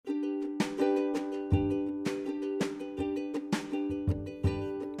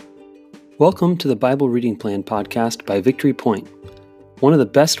Welcome to the Bible Reading Plan podcast by Victory Point. One of the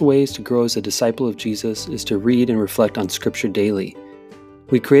best ways to grow as a disciple of Jesus is to read and reflect on Scripture daily.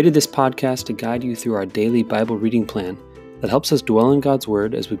 We created this podcast to guide you through our daily Bible reading plan that helps us dwell in God's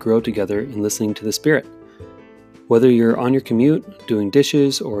Word as we grow together in listening to the Spirit. Whether you're on your commute, doing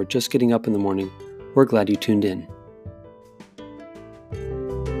dishes, or just getting up in the morning, we're glad you tuned in.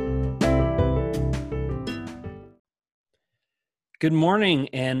 Good morning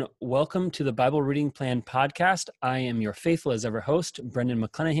and welcome to the Bible Reading Plan podcast. I am your faithful as ever host, Brendan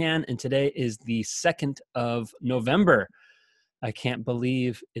McClenahan, and today is the 2nd of November. I can't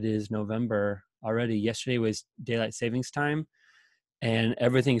believe it is November already. Yesterday was daylight savings time and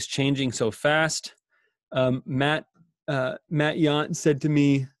everything's changing so fast. Matt Yount said to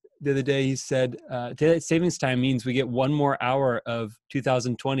me the other day, he said, daylight savings time means we get one more hour of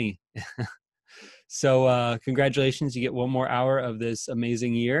 2020. So congratulations, you get one more hour of this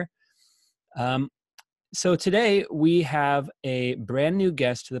amazing year. So today we have a brand new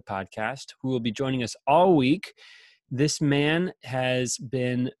guest to the podcast who will be joining us all week. This man has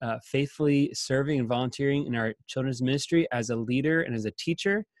been faithfully serving and volunteering in our children's ministry as a leader and as a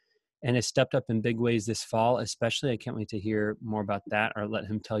teacher, and has stepped up in big ways this fall, especially. I can't wait to hear more about that, or let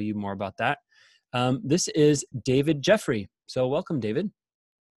him tell you more about that. This is David Jeffrey. So welcome, David.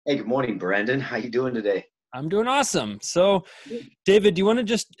 Hey, good morning, Brendan. How you doing today? I'm doing awesome. So, David, do you want to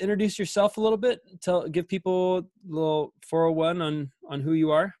just introduce yourself a little bit? Give people a little 401 on who you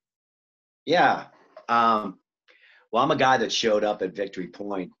are? Yeah. Well, I'm a guy that showed up at Victory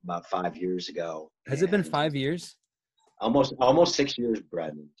Point about 5 years ago. Has it been 5 years? Almost 6 years,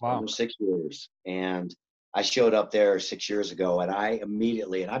 Brendan. Wow. Almost 6 years. And I showed up there 6 years ago, and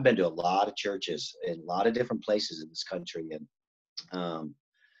I've been to a lot of churches in a lot of different places in this country, and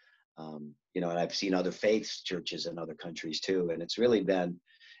and I've seen other faiths churches in other countries too. And it's really been,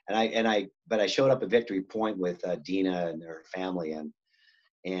 but I showed up at Victory Point with Dina and their family, and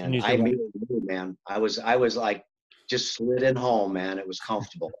I immediately knew, man, I was like, just slid in home, man. It was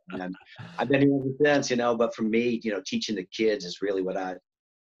comfortable. And I've been here ever since, but for me, teaching the kids is really what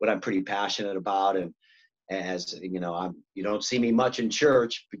I'm pretty passionate about. And as you don't see me much in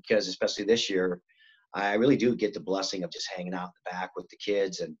church because especially this year, I really do get the blessing of just hanging out in the back with the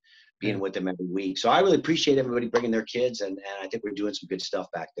kids and being with them every week. So I really appreciate everybody bringing their kids, and I think we're doing some good stuff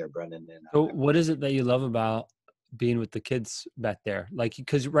back there, Brendan. And, so what is it that you love about being with the kids back there? Like,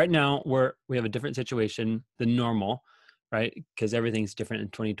 because right now we have a different situation than normal, right? Because everything's different in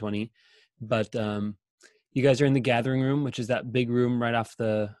 2020. But you guys are in the gathering room, which is that big room right off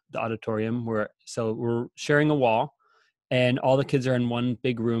the auditorium. So we're sharing a wall, and all the kids are in one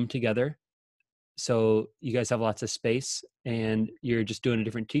big room together. So you guys have lots of space and you're just doing a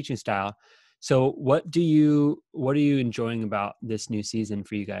different teaching style. So what are you enjoying about this new season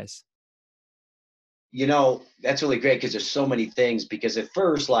for you guys? That's really great because there's so many things. Because at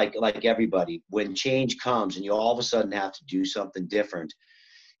first, like everybody, when change comes and you all of a sudden have to do something different,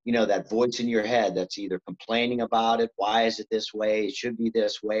 that voice in your head that's either complaining about it, why is it this way? It should be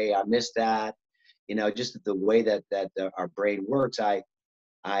this way. I missed that. Just the way that our brain works.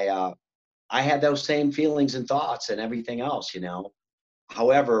 I had those same feelings and thoughts and everything else.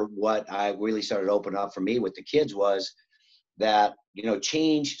 However, what I really started to open up for me with the kids was that,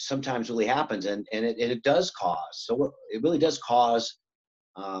 change sometimes really happens, and it does cause. So it really does cause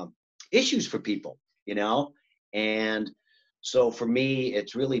issues for people, and so for me,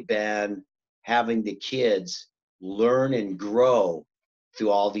 it's really been having the kids learn and grow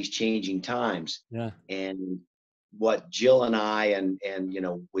through all these changing times. Yeah. And what Jill and I and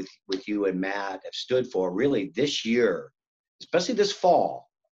with you and Matt have stood for really this year, especially this fall,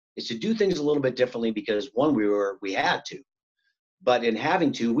 is to do things a little bit differently because one, we had to, but in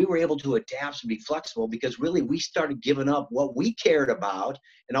having to, we were able to adapt and be flexible because really we started giving up what we cared about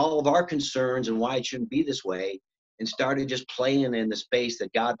and all of our concerns and why it shouldn't be this way, and started just playing in the space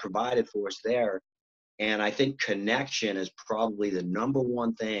that God provided for us there. And I think connection is probably the number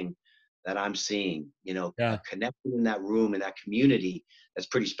one thing that I'm seeing, connecting in that room, in that community, that's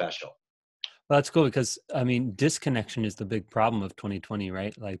pretty special. Well, that's cool because, disconnection is the big problem of 2020,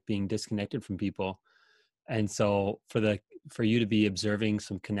 right? Like being disconnected from people. And so for you to be observing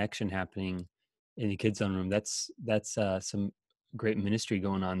some connection happening in the kids' zone room, that's some great ministry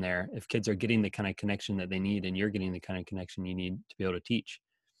going on there. If kids are getting the kind of connection that they need and you're getting the kind of connection you need to be able to teach.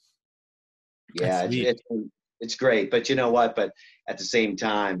 Yeah, it's great. But you know what? But at the same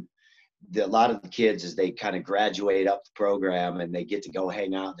time, a lot of the kids, as they kind of graduate up the program and they get to go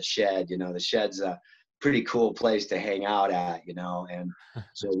hang out in the shed, the shed's pretty cool place to hang out at, and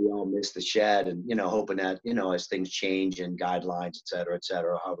so we all miss the shed and, hoping that, as things change and guidelines, et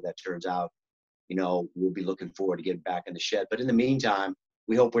cetera, however that turns out, we'll be looking forward to getting back in the shed. But in the meantime,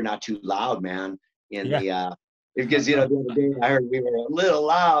 we hope we're not too loud, man, in Yeah. because, the other day I heard we were a little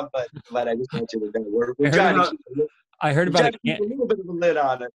loud, but I just want you to know we're trying to keep I heard about a little bit of a lid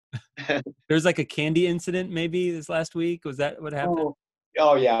on it. There's like a candy incident maybe this last week. Was that what happened?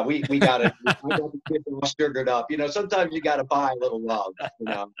 Oh yeah, we got it. I got the kids all sugared up. Sometimes you got to buy a little love.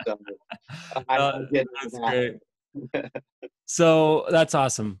 So I get That's that. great. So that's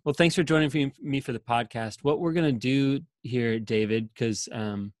awesome. Well, thanks for joining me for the podcast. What we're going to do here, David, because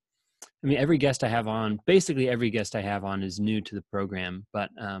every guest I have on, basically every guest I have on is new to the program.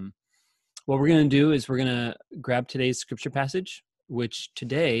 But what we're going to do is we're going to grab today's scripture passage, which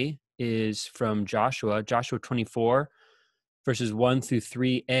today is from Joshua 24, verses 1 through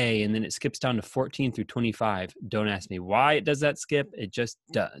 3a, and then it skips down to 14 through 25. Don't ask me why it does that skip. It just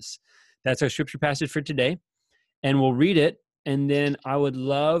does. That's our scripture passage for today. And we'll read it, and then I would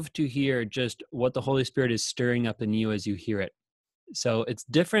love to hear just what the Holy Spirit is stirring up in you as you hear it. So it's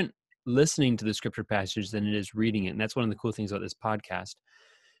different listening to the scripture passage than it is reading it, and that's one of the cool things about this podcast.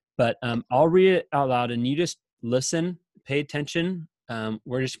 But I'll read it out loud, and you just listen, pay attention.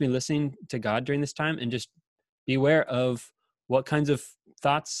 We're just going to be listening to God during this time, and just be aware of what kinds of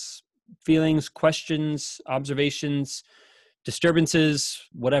thoughts, feelings, questions, observations, disturbances,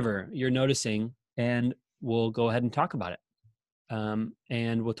 whatever you're noticing, and we'll go ahead and talk about it.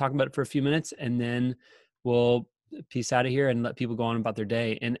 And we'll talk about it for a few minutes, and then we'll peace out of here and let people go on about their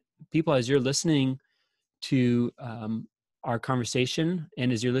day. And people, as you're listening to our conversation,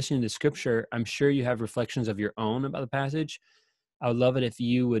 and as you're listening to scripture, I'm sure you have reflections of your own about the passage. I would love it if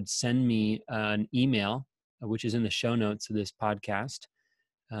you would send me an email, which is in the show notes of this podcast.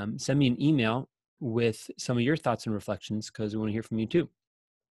 Send me an email with some of your thoughts and reflections, because we want to hear from you too.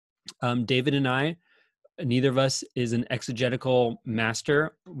 David and I, neither of us is an exegetical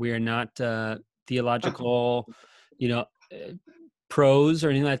master. We are not theological, pros or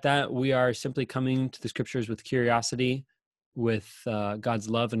anything like that. We are simply coming to the scriptures with curiosity, with God's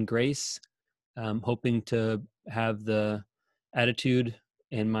love and grace, hoping to have the attitude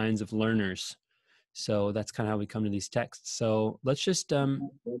and minds of learners. So that's kind of how we come to these texts. So let's just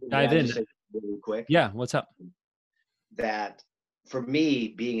dive in. Really quick. Yeah, what's up? That for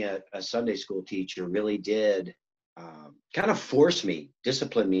me, being a Sunday school teacher really did kind of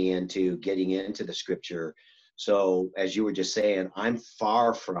discipline me into getting into the scripture. So as you were just saying, I'm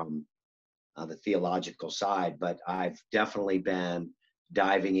far from the theological side, but I've definitely been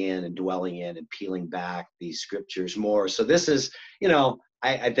diving in and dwelling in and peeling back these scriptures more. So this is,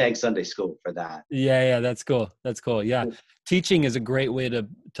 I thank Sunday school for that. Yeah, that's cool. That's cool. Yeah, teaching is a great way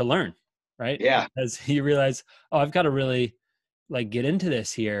to learn, right? Yeah, as you realize, I've got to really get into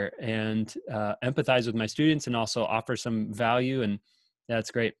this here and empathize with my students and also offer some value, and that's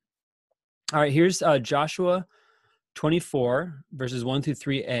great. All right, here's Joshua 24 verses 1 through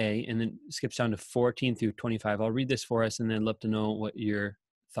 3a, and then skips down to 14 through 25. I'll read this for us, and then I'd love to know what your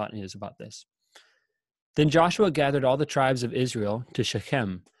thought is about this. Then Joshua gathered all the tribes of Israel to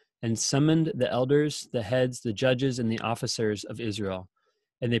Shechem and summoned the elders, the heads, the judges, and the officers of Israel,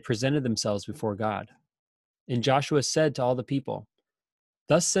 and they presented themselves before God. And Joshua said to all the people,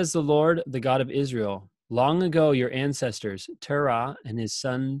 "Thus says the Lord, the God of Israel, long ago your ancestors, Terah and his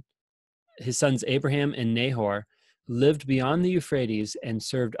sons Abraham and Nahor, lived beyond the Euphrates and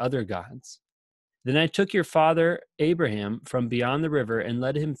served other gods. Then I took your father Abraham from beyond the river and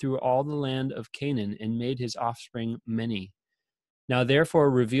led him through all the land of Canaan and made his offspring many. Now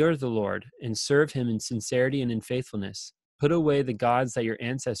therefore revere the Lord and serve him in sincerity and in faithfulness. Put away the gods that your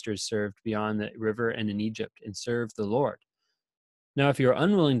ancestors served beyond the river and in Egypt, and serve the Lord. Now if you are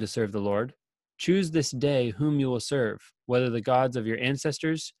unwilling to serve the Lord, choose this day whom you will serve, whether the gods of your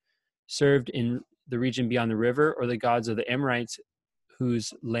ancestors served in the region beyond the river, or the gods of the Amorites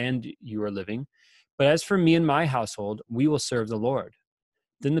whose land you are living. But as for me and my household, we will serve the Lord."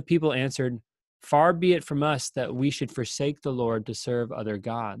 Then the people answered, "Far be it from us that we should forsake the Lord to serve other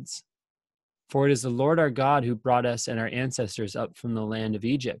gods. For it is the Lord our God who brought us and our ancestors up from the land of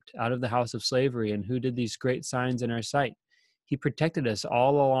Egypt, out of the house of slavery, and who did these great signs in our sight. He protected us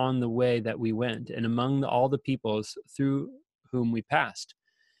all along the way that we went, and among all the peoples through whom we passed.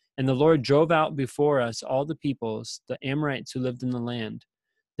 And the Lord drove out before us all the peoples, the Amorites who lived in the land.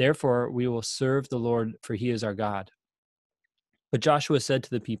 Therefore we will serve the Lord, for he is our God." But Joshua said to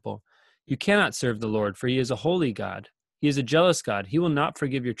the people, "You cannot serve the Lord, for he is a holy God. He is a jealous God. He will not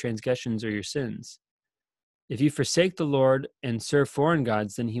forgive your transgressions or your sins. If you forsake the Lord and serve foreign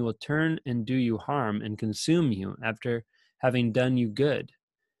gods, then he will turn and do you harm and consume you after having done you good.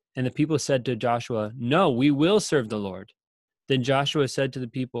 And the people said to Joshua, no, we will serve the Lord. Then Joshua said to the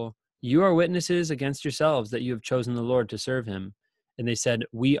people, you are witnesses against yourselves that you have chosen the Lord to serve him. And they said,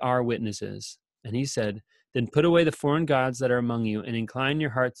 we are witnesses. And he said, then put away the foreign gods that are among you and incline your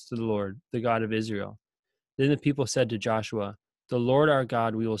hearts to the Lord, the God of Israel. Then the people said to Joshua, the Lord our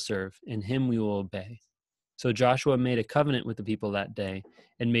God we will serve, and him we will obey. So Joshua made a covenant with the people that day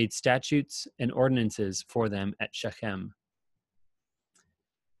and made statutes and ordinances for them at Shechem.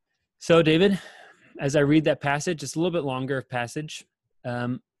 So, David, as I read that passage, it's a little bit longer passage.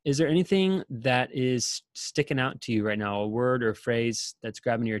 Is there anything that is sticking out to you right now, a word or a phrase that's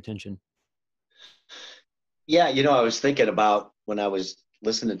grabbing your attention? Yeah, I was thinking about when I was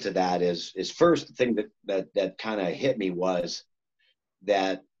listening to that is first the thing that kind of hit me was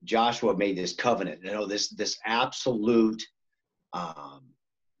that Joshua made this covenant, this absolute, line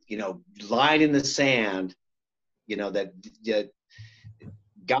in the sand, that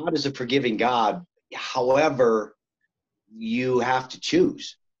God is a forgiving God. However, you have to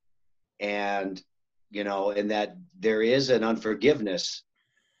choose, and that there is an unforgiveness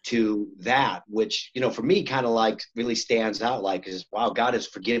to that, which, for me kind of like really stands out, like, is, wow, God is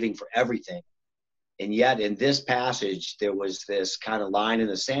forgiving for everything. And yet in this passage, there was this kind of line in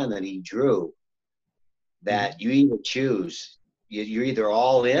the sand that he drew that you either choose, you're either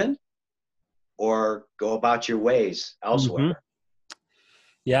all in or go about your ways elsewhere. Mm-hmm.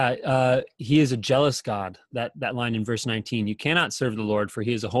 Yeah, he is a jealous God. That line in verse 19, you cannot serve the Lord, for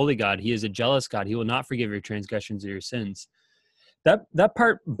he is a holy God. He is a jealous God. He will not forgive your transgressions or your sins. That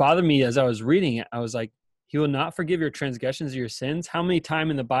part bothered me as I was reading it. I was like, he will not forgive your transgressions or your sins. How many times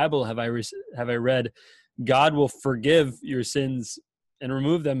in the Bible have I read, God will forgive your sins and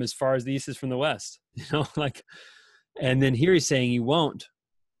remove them as far as the east is from the west? And then here he's saying he won't.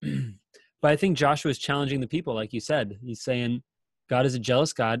 But I think Joshua is challenging the people, like you said. He's saying God is a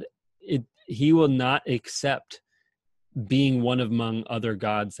jealous God. He will not accept being one among other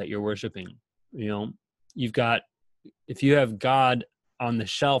gods that you're worshiping. If you have God on the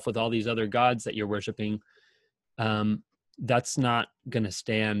shelf with all these other gods that you're worshiping, that's not going to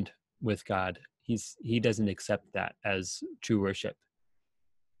stand with God. He doesn't accept that as true worship.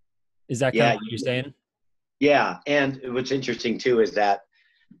 Is that kind of what you're saying? Yeah. And what's interesting too is that,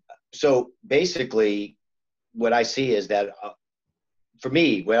 so basically what I see is that for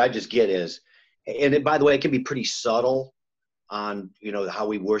me, what I just get is, and by the way, it can be pretty subtle on, how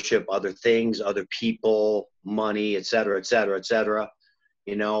we worship other things, other people, money, et cetera, et cetera, et cetera,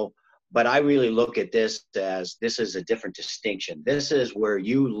 but I really look at this as, this is a different distinction. This is where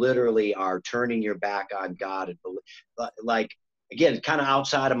you literally are turning your back on God and like, again, kind of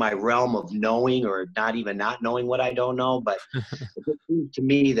outside of my realm of knowing, or not even not knowing what I don't know, but it seems to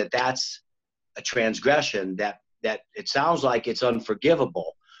me that that's a transgression that it sounds like it's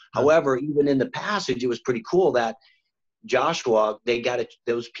unforgivable. However, even in the passage, it was pretty cool that Joshua,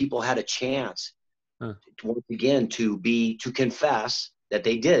 those people had a chance once again to confess that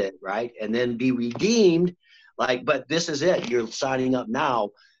they did it, right? And then be redeemed. But this is it. You're signing up now.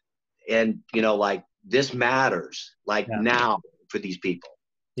 And, this matters, now for these people.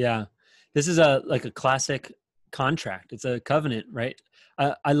 Yeah. This is a classic contract. It's a covenant, right?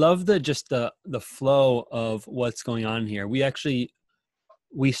 I love the flow of what's going on here. We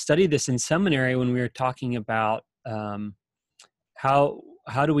studied this in seminary when we were talking about how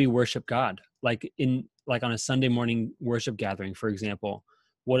do we worship God? Like on a Sunday morning worship gathering, for example,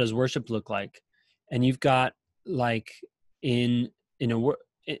 what does worship look like? And you've got here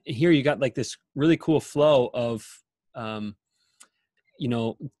you got this really cool flow of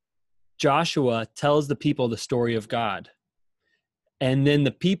Joshua tells the people the story of God, and then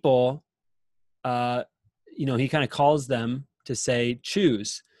the people he kind of calls them to say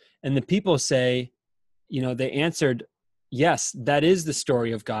choose, and the people say, they answered, yes, that is the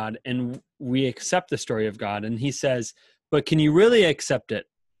story of God, and we accept the story of God. And he says, but can you really accept it?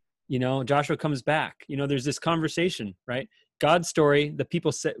 Joshua comes back. There's this conversation, right? God's story, the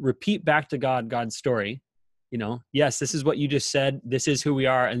people repeat back to God God's story. Yes, this is what you just said. This is who we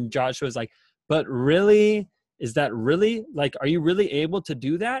are. And Joshua's like, but really, is that really, are you really able to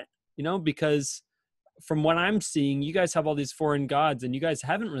do that? Because from what I'm seeing, you guys have all these foreign gods and you guys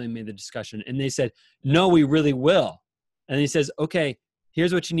haven't really made the discussion. And they said, no, we really will. And he says, okay,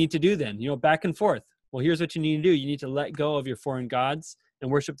 here's what you need to do then, back and forth. Well, here's what you need to do. You need to let go of your foreign gods and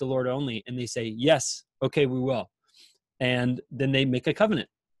worship the Lord only. And they say, yes, okay, we will. And then they make a covenant.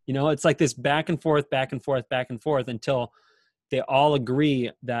 It's like this back and forth, back and forth, back and forth until they all agree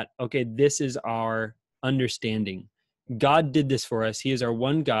that, okay, this is our understanding. God did this for us. He is our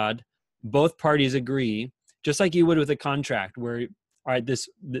one God. Both parties agree, just like you would with a contract where, all right, here's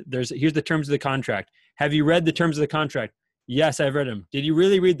the terms of the contract. Have you read the terms of the contract? Yes, I've read them. Did you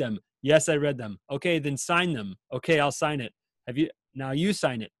really read them? Yes, I read them. Okay, then sign them. Okay, I'll sign it. Now you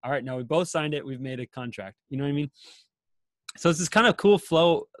sign it. All right, now we both signed it. We've made a contract. You know what I mean? So it's this kind of cool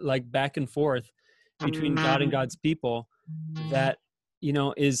flow, like back and forth between God and God's people that,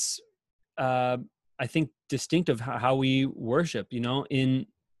 is, I think, distinct of how we worship, in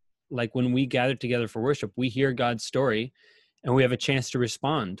like when we gather together for worship, we hear God's story and we have a chance to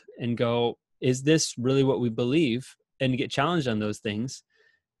respond and go, is this really what we believe? And get challenged on those things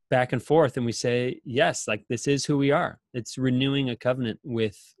back and forth. And we say, yes, like this is who we are. It's renewing a covenant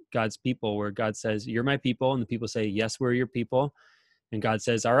with God's people where God says, you're my people. And the people say, yes, we're your people. And God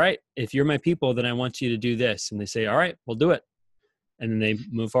says, all right, if you're my people, then I want you to do this. And they say, all right, we'll do it. And then they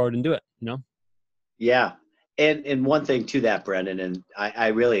move forward and do it, Yeah. And one thing to that, Brendan, and I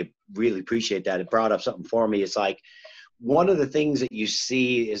really, really appreciate that. It brought up something for me. It's like one of the things that you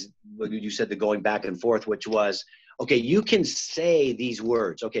see is what you said, the going back and forth, which was, okay, you can say these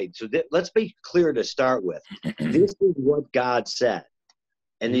words. Okay, so let's be clear to start with. This is what God said.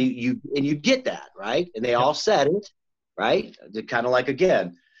 And you get that, right? And they all said it, right? Kind of like,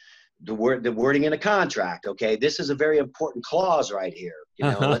 again, the wording in a contract. Okay, this is a very important clause right here.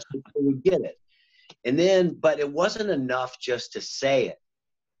 Let's make sure we get it. And then, but it wasn't enough just to say it.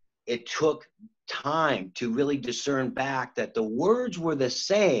 It took time to really discern back that the words were the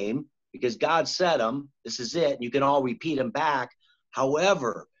same because God said them. This is it. You can all repeat them back.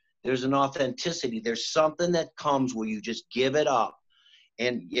 However, there's an authenticity. There's something that comes where you just give it up.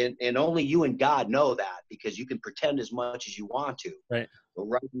 And only you and God know that because you can pretend as much as you want to. Right. But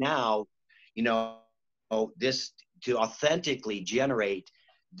right now, this to authentically generate,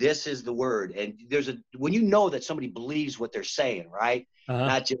 this is the word. And when you know that somebody believes what they're saying, right?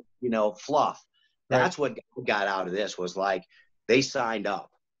 Not just, fluff. That's what got out of this was like, they signed up.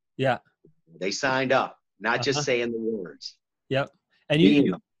 Yeah. They signed up, not just saying the words. Yep. And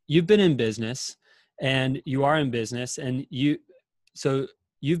you've been in business and you are in business and so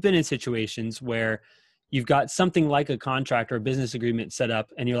you've been in situations where you've got something like a contract or a business agreement set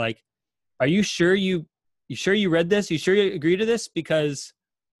up and you're like, are you sure you read this? You sure you agree to this? Because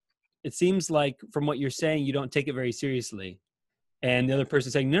it seems like from what you're saying, you don't take it very seriously. And the other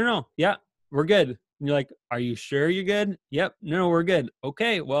person's saying, no, yeah, we're good. And you're like, are you sure you're good? Yep. No, we're good.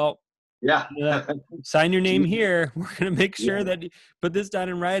 Okay. Well, yeah. Sign your name here. We're going to make sure that you put this down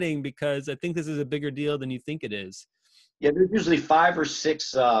in writing because I think this is a bigger deal than you think it is. Yeah. There's usually 5 or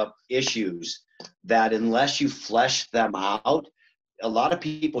 6 issues that unless you flesh them out, a lot of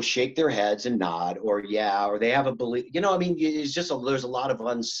people shake their heads and nod or they have a belief, it's just there's a lot of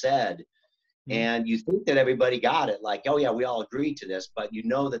unsaid. And you think that everybody got it, like, oh yeah, we all agreed to this, but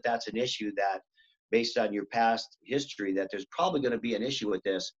that's an issue that based on your past history, that there's probably going to be an issue with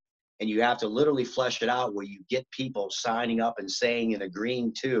this. And you have to literally flesh it out where you get people signing up and saying and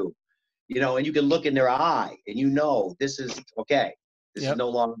agreeing to, and you can look in their eye and this is okay. This is no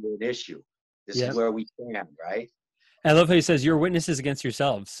longer an issue. This is where we stand, right? I love how he says, you're witnesses against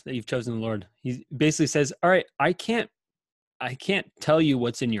yourselves that you've chosen the Lord. He basically says, all right, I can't tell you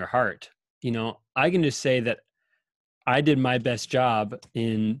what's in your heart. I can just say that I did my best job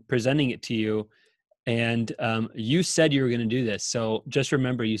in presenting it to you. And you said you were going to do this. So just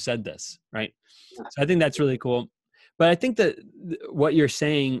remember you said this, right? So I think that's really cool. But I think that what you're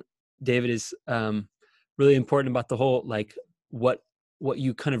saying, David, is really important about the whole, like what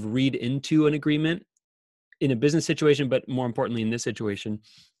you kind of read into an agreement in a business situation, but more importantly in this situation.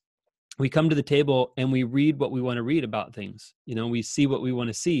 We come to the table and we read what we want to read about things. We see what we want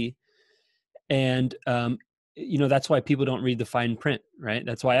to see. And, that's why people don't read the fine print, right?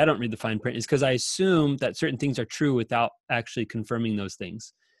 That's why I don't read the fine print, is because I assume that certain things are true without actually confirming those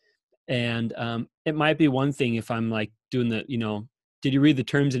things. And it might be one thing if I'm like doing the, did you read the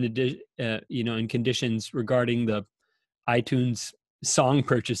terms and conditions regarding the iTunes song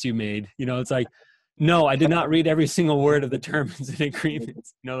purchase you made? It's like, no, I did not read every single word of the terms and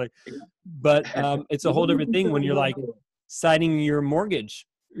agreements, but it's a whole different thing when you're like signing your mortgage,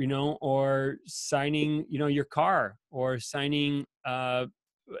 or signing, your car, or signing,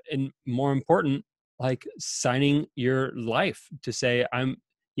 and more important, like signing your life to say, I'm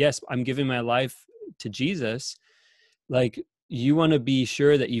giving my life to Jesus. Like, you want to be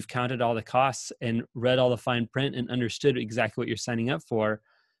sure that you've counted all the costs and read all the fine print and understood exactly what you're signing up for.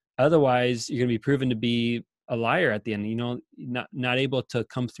 Otherwise, you're going to be proven to be a liar at the end, not able to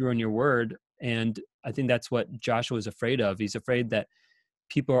come through on your word. And I think that's what Joshua is afraid of. He's afraid that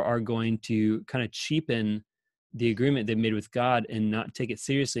people are going to kind of cheapen the agreement they made with God and not take it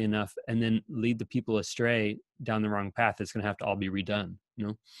seriously enough, and then lead the people astray down the wrong path. It's going to have to all be redone, you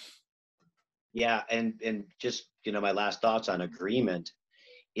know? Yeah. And just, my last thoughts on agreement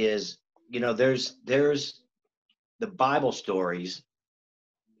is, there's the Bible stories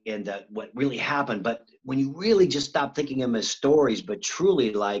and what really happened. But when you really just stop thinking them as stories, but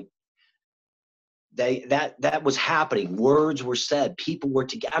truly like that was happening, words were said, people were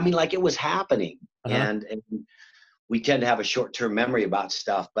together. I mean, like it was happening. And we tend to have a short-term memory about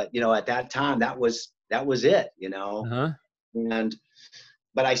stuff, but at that time that was it, and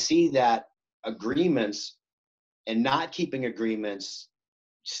but I see that agreements and not keeping agreements,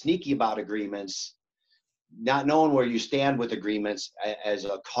 sneaky about agreements, not knowing where you stand with agreements as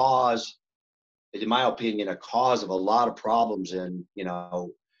a cause, in my opinion, a cause of a lot of problems in,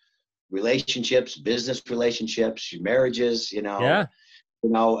 relationships, business relationships, your marriages,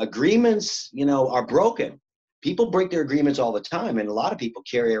 agreements, are broken. People break their agreements all the time. And a lot of people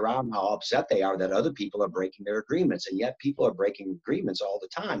carry around how upset they are that other people are breaking their agreements. And yet people are breaking agreements all the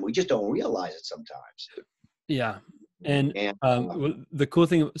time. We just don't realize it sometimes. Yeah. And the cool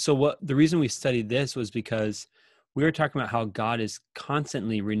thing, so the reason we studied this was because we were talking about how God is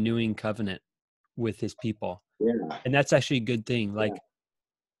constantly renewing covenant with his people. Yeah. And that's actually a good thing. Like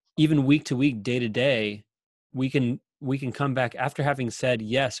even week to week, day to day, we can come back after having said,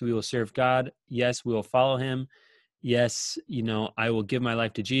 yes, we will serve God. Yes, we will follow him. Yes, I will give my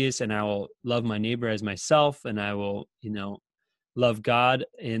life to Jesus, and I will love my neighbor as myself, and I will, love God.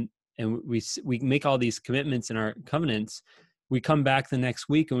 And we make all these commitments in our covenants. We come back the next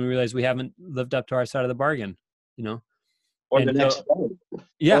week and we realize we haven't lived up to our side of the bargain, Or the next day.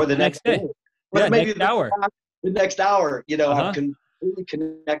 Yeah. Or the next day. Or maybe next hour. The next hour, I'm completely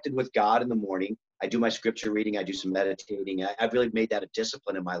connected with God in the morning. I do my scripture reading. I do some meditating. I've really made that a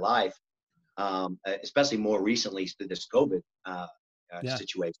discipline in my life, especially more recently through this COVID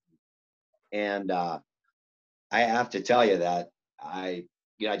situation. And I have to tell you that I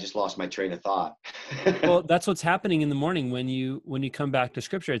just lost my train of thought. Well, that's what's happening in the morning when you come back to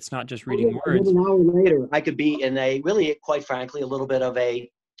scripture. It's not just reading words. An hour later, I could be in a really, quite frankly, a little bit of a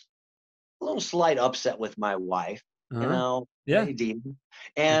little slight upset with my wife. Yeah.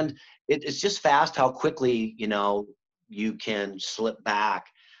 And it's just fast how quickly, you can slip back.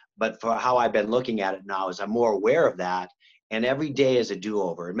 But for how I've been looking at it now is I'm more aware of that. And every day is a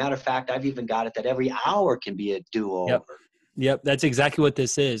do-over. As a matter of fact, I've even got it that every hour can be a do-over. Yep. That's exactly what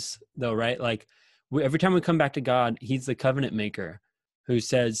this is though, right? Like every time we come back to God, he's the covenant maker who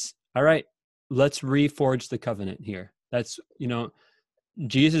says, all right, let's reforge the covenant here. That's,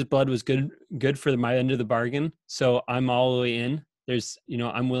 Jesus' blood was good for my end of the bargain. So I'm all the way in. There's,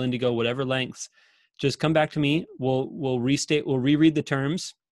 I'm willing to go whatever lengths. Just come back to me. We'll reread the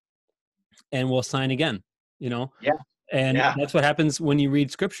terms and we'll sign again, Yeah. And that's what happens when you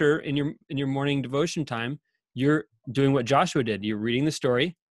read scripture in your morning devotion time. You're doing what Joshua did. You're reading the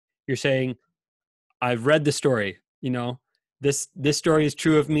story. You're saying, I've read the story, this story is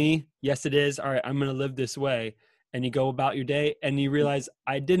true of me. Yes, it is. All right. I'm going to live this way. And you go about your day and you realize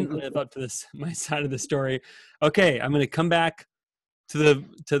I didn't live up to my side of the story. Okay. I'm going to come back to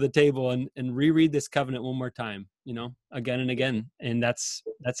the table and reread this covenant one more time, again and again. And that's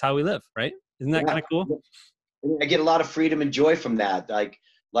how we live. Right. Isn't that kind of cool? I get a lot of freedom and joy from that.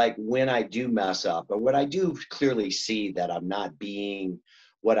 Like when I do mess up or when I do clearly see that I'm not being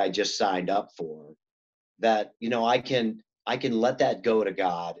what I just signed up for, that, I can let that go to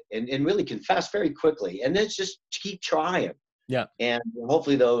God and really confess very quickly. And then just keep trying. Yeah. And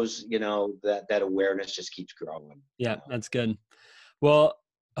hopefully those, that awareness just keeps growing. Yeah, that's good. Well,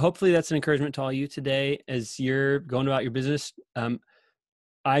 hopefully that's an encouragement to all you today as you're going about your business.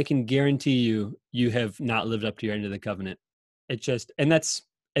 I can guarantee you have not lived up to your end of the covenant.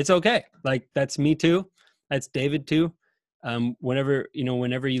 It's okay. Like that's me too. That's David too. Whenever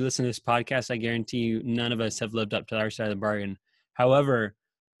you listen to this podcast, I guarantee you none of us have lived up to our side of the bargain. However,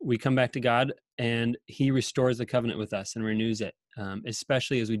 we come back to God and he restores the covenant with us and renews it,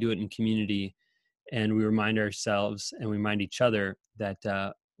 especially as we do it in community and we remind ourselves and we remind each other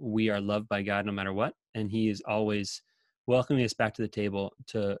that we are loved by God no matter what. And he is always welcoming us back to the table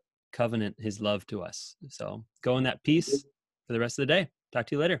to covenant his love to us. So go in that peace for the rest of the day. Talk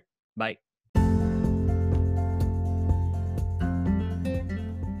to you later. Bye.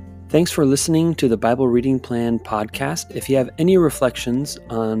 Thanks for listening to the Bible Reading Plan podcast. If you have any reflections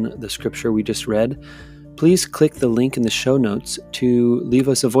on the scripture we just read, please click the link in the show notes to leave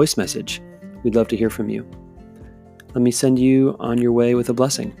us a voice message. We'd love to hear from you. Let me send you on your way with a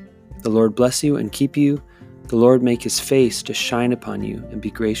blessing. The Lord bless you and keep you. The Lord make his face to shine upon you and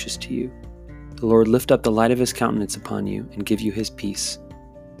be gracious to you. The Lord lift up the light of his countenance upon you and give you his peace.